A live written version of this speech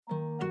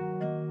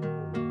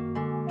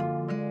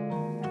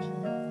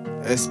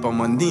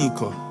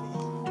Espamanico.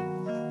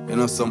 You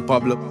know some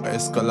Pablo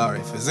Escolar.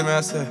 You see me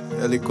I say?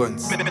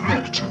 Eloquent.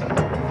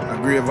 A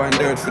grave and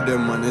dirt for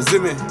them, man. You see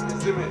me?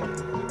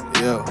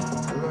 Yo.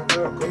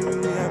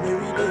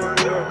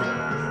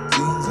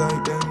 Things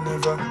like them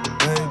never,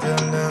 I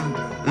tell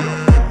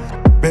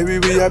them. Baby,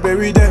 we are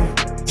bury them.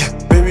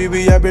 Yeah, baby,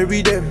 we are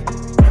bury them.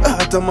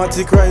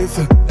 Automatic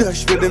rifle,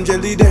 dash with them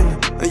jelly then.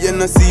 And you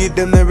not see it,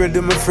 them never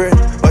do my friend.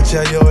 Watch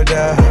out, yo,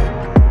 da.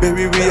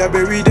 Baby, we are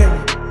bury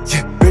them.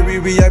 Yeah, baby,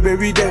 we are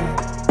bury them.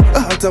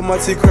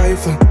 Automatic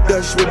rifle,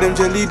 dash with them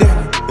jelly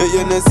then. And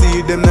you not see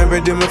it, them never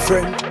do my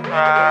friend.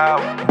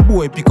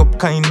 Boy, pick up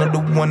kind of the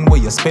one where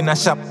you spend a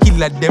shop.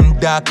 Kill at them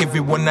dark, every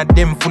one of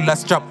them full of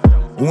strap.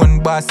 One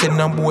boss and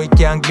a boy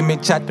can't give me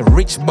chat.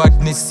 Rich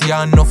badness,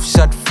 yeah, enough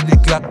shot for the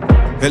clock.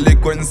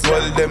 Eloquence,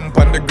 swallow them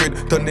on the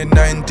grid. Turn the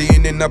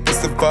 19 in a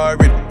pussy for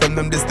it. From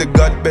them this the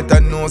God better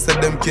know, so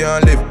them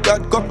can't live.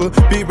 That couple,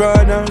 be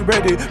run and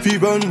ready,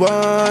 fever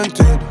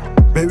unwanted.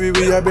 Baby,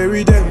 we are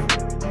bury them.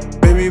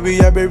 Baby, we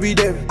are bury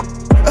them.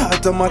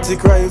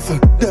 Automatic rifle,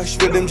 dash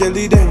with them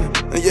jelly then.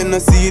 And you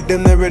not see it,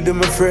 them never do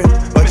my friend.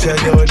 Watch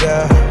out, yo,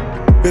 da.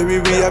 Baby,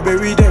 we are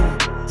bury them.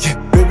 Yeah,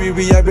 baby,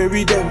 we are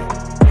bury them.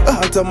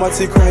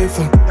 Automatic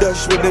rifle,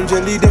 dash with them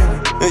jelly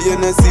then. And you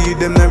not see it,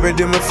 them never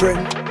do my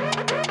friend.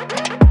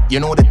 You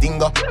know the thing,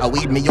 I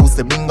weed me used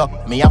to bingo.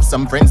 Me have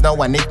some friends now,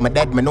 and if me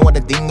dead, me know the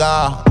thing.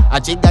 I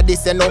Chigga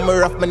this and know me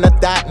rough, me not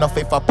that. Enough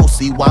if a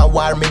pussy want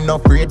war, me no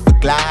afraid for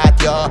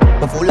clot, yo.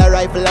 Me full of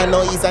rifle and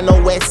no east and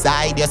no west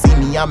side. You see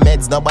me a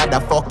meds, nobody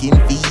fucking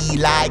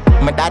feel like.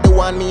 My daddy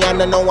want me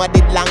and I know I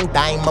did long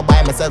time. I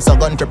buy myself some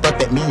gun to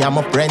protect me and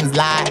my friends'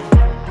 life.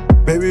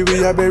 Baby,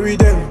 we are bury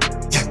them.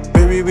 Yeah,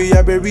 baby, we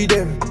are bury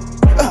them.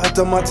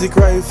 Automatic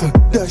rifle,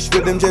 dash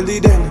with them jelly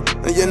then.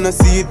 And you not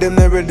see it, them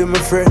never do my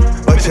friend.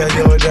 Watch out,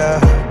 yo, da.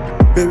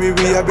 Baby,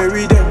 we are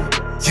bury them.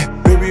 Yeah,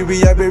 baby,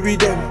 we are bury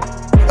them.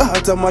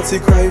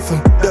 Automatic rifle,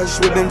 dash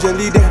with them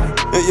jelly then.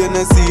 And you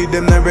not see it,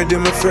 them never do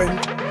my friend.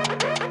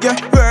 Yeah,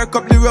 work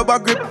up the rubber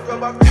grip.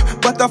 Yeah,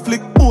 but a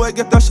flick, boy,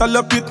 get a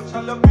shallow pit.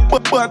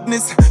 But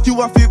badness,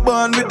 you have to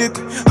born with it.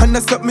 And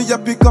that's up me a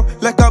pick up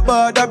like a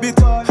bad habit.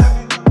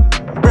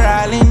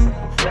 Brawling,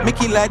 me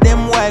kill a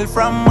them wild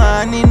from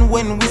morning.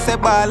 When we say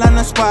ball and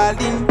a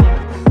spalding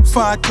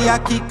 40 a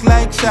kick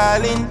like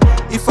Charlene.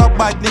 If a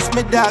badness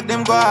me dog,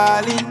 them go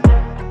all in.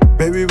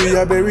 Baby, we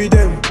are bury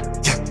them.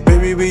 Yeah,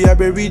 baby, we are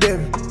bury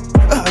them.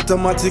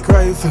 Automatic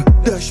rifle,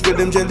 dash with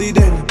them jelly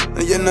then.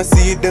 And you not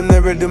see it, them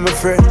never do my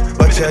friend.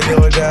 Watch out,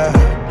 yo, da.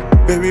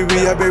 Baby,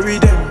 we are bury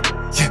them.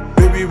 Yeah,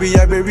 baby, we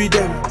are bury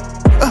them.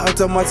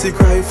 Automatic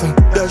rifle,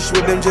 dash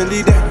with them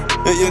jelly then.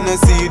 And you not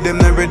see it, them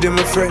never do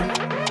my friend.